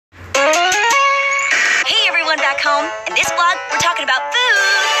back home. In this vlog, we're talking about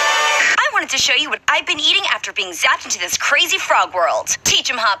food. I wanted to show you what I've been eating after being zapped into this crazy frog world.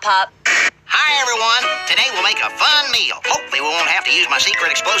 Teach 'em, Hot Pop. Hi, everyone. Today we'll make a fun meal. Hopefully we won't have to use my secret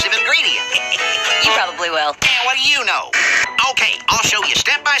explosive ingredient. You probably will. And what do you know? Okay, I'll show you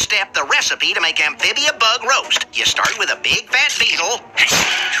step by step the recipe to make Amphibia bug roast. You start with a big fat beetle.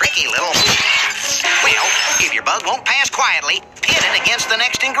 Tricky little... Well, if your bug won't pass quietly, pit it against the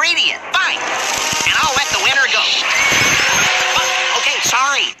next ingredient. Fine. And I'll let the winner go. Oh, okay,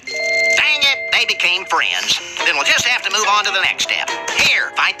 sorry. Dang it, they became friends. Then we'll just have to move on to the next step.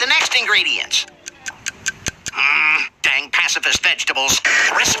 Here, find the next ingredients. Dang pacifist vegetables.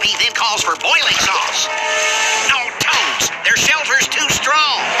 The recipe then calls for boiling sauce. No toads, their shelter's too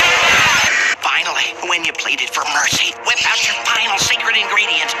strong. Finally, when you pleaded for mercy, whip out your final secret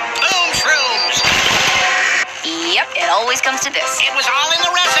ingredient. Boom shrooms. Yep, it always comes to this. It was all in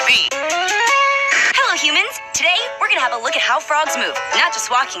the recipe. Hello, humans. Today, we're gonna have a look at how frogs move. Not just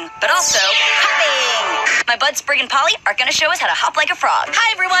walking, but also hopping. My buds Sprig and Polly are gonna show us how to hop like a frog.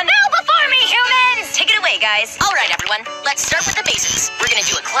 Hi, everyone. Bow before me, humans. Take it away, guys. All right, everyone. Let's start with the basics. We're gonna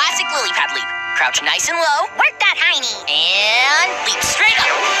do a classic lily pad leap. Crouch nice and low. Work that hiney. And leap straight up.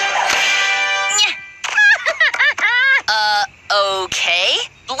 Okay.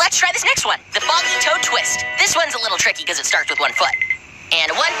 Let's try this next one. The foggy toe twist. This one's a little tricky because it starts with one foot.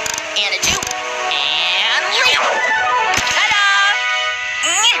 And a one, and a two, and leap. Ta-da!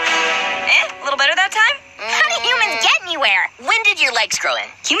 A little better that time? How do humans get anywhere? When did your legs grow in?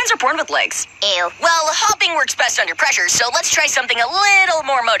 Humans are born with legs. Ew. Well, hopping works best under pressure, so let's try something a little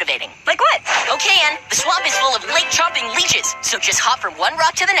more motivating. Like what? Okay, Anne, the swamp is full of lake-chopping leeches, so just hop from one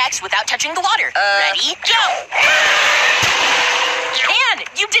rock to the next without touching the water. Ready? Go! Anne,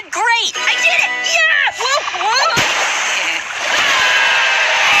 you did great! I did it! Yeah! Whoa, whoa!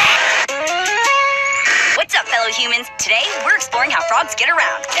 What's up, fellow humans? Today, we're exploring how frogs get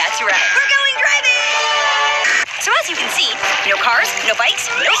around. That's right. We're going driving! So as you can see, no cars, no bikes,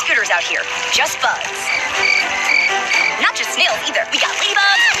 no scooters out here. Just bugs. Not just snails either. We got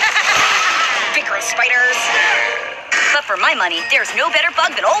ladybugs, big gross spiders. But for my money, there's no better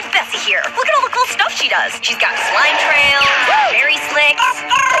bug than old Bessie here. Look at all the cool stuff she does. She's got slime trails, berry slicks.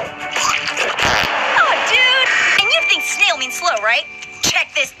 Oh, dude! And you think snail means slow, right? Check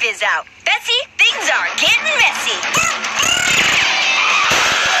this biz out. Bessie, things are getting messy.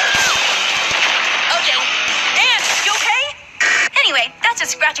 Okay. Anne, you okay? Anyway, that's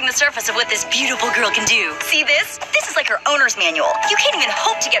just scratching the surface of what this beautiful girl can do. See this? This is like her owner's manual. You can't even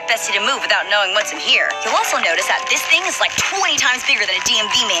hope to get Bessie to move without knowing what's in here. You'll also notice that this thing is like 20 times bigger than a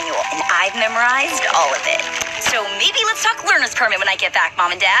DMV manual, and I've memorized all of it. So maybe let's talk learner's permit when I get back, Mom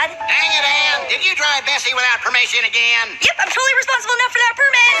and Dad. Dang it, Ann. Did you drive Bessie without permission again? Yep, I'm totally responsible enough for that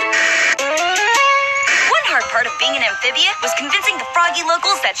permit. One hard part of being an amphibia was convincing the froggy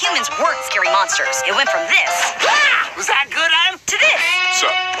locals that humans weren't scary monsters. It went from this Was that good, Ann? to this.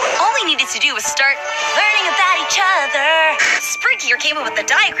 So, All we needed to do was start learning about each other. Sprig here came up with the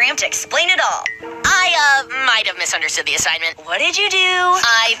diagram to explain it all. I, might have misunderstood the assignment. What did you do?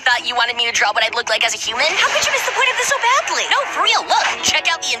 I thought you wanted me to draw what I'd look like as a human. How could you miss the point of this so badly? No, for real, look. Check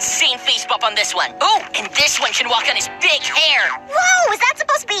out the insane face bump on this one. Oh, and this one can walk on his big hair. Whoa, is that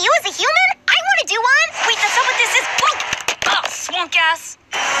supposed to be you as a human? I want to do one. Wait, that's not what this is. Oh, swunk ass.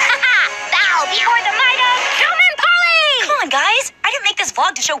 Haha, bow before the might of human Polly. Come on, guys. I didn't make this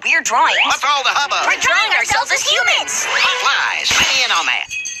vlog to show weird drawings. what's all the hubbub? We're drawing ourselves as humans. Hot flies. Let me in on that.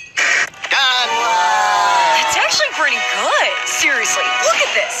 Done. That's actually pretty good. Seriously, look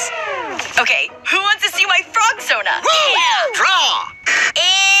at this. Okay, who wants to see my frog sona? Yeah. Draw.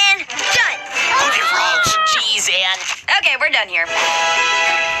 And done. Hold your frogs. Jeez, Anne. Okay, we're done here.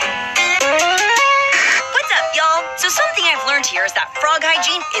 What's up, y'all? So something I've learned here is that frog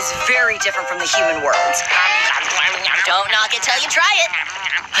hygiene is very different from the human world. Don't knock it till you try it.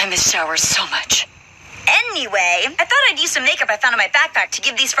 I miss showers so much. Anyway, I thought I'd use some makeup I found in my backpack to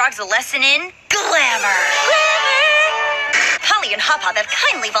give these frogs a lesson in glamour. Polly and Hop Hop have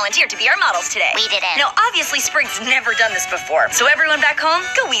kindly volunteered to be our models today. We didn't. Now, obviously, Sprig's never done this before, so everyone back home,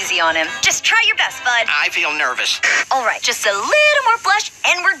 go easy on him. Just try your best, bud. I feel nervous. All right, just a little more blush,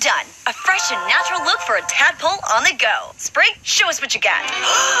 and we're done. A fresh and natural look for a tadpole on the go. Sprig, show us what you got.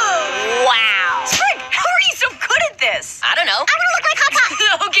 Wow. Sprig, how are you so good at this? I don't know. I want to look like Hop Hop.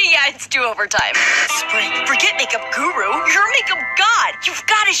 Okay, yeah, it's do-over time. Sprig, forget makeup guru. You're a makeup god. You've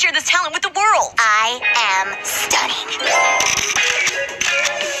got to share this talent with the world. I am stunning.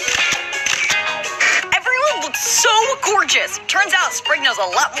 Everyone looks so gorgeous. Turns out Sprig knows a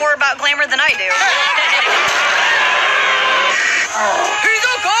lot more about glamour than I do. He's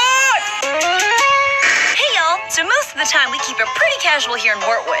a god! Hey, y'all. time, we keep it pretty casual here in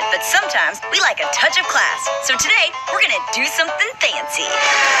Wartwood, but sometimes we like a touch of class. So today, we're gonna do something fancy.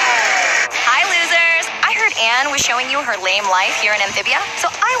 Hi, losers! I heard Anne was showing you her lame life here in Amphibia,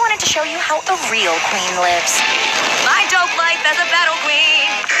 so I wanted to show you how a real queen lives. My dope life as a battle queen.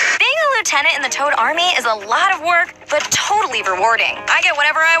 Being a lieutenant in the Toad Army is a lot of work, but totally rewarding. I get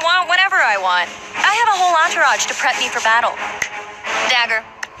whatever I want, whenever I want. I have a whole entourage to prep me for battle. Dagger.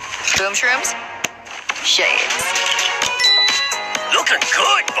 Boom shrooms. Shades. Looking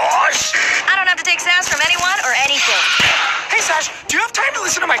good, boss. I don't have to take sass from anyone or anything. Hey, Sash, do you have time to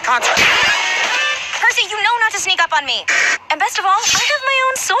listen to my concert? Percy, you know not to sneak up on me. And best of all, I have my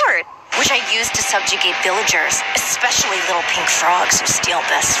own sword, which I use to subjugate villagers, especially little pink frogs who steal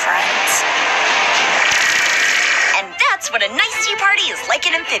best friends. And that's what a nice tea party is like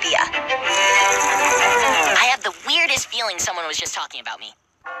in Amphibia. I have the weirdest feeling someone was just talking about me.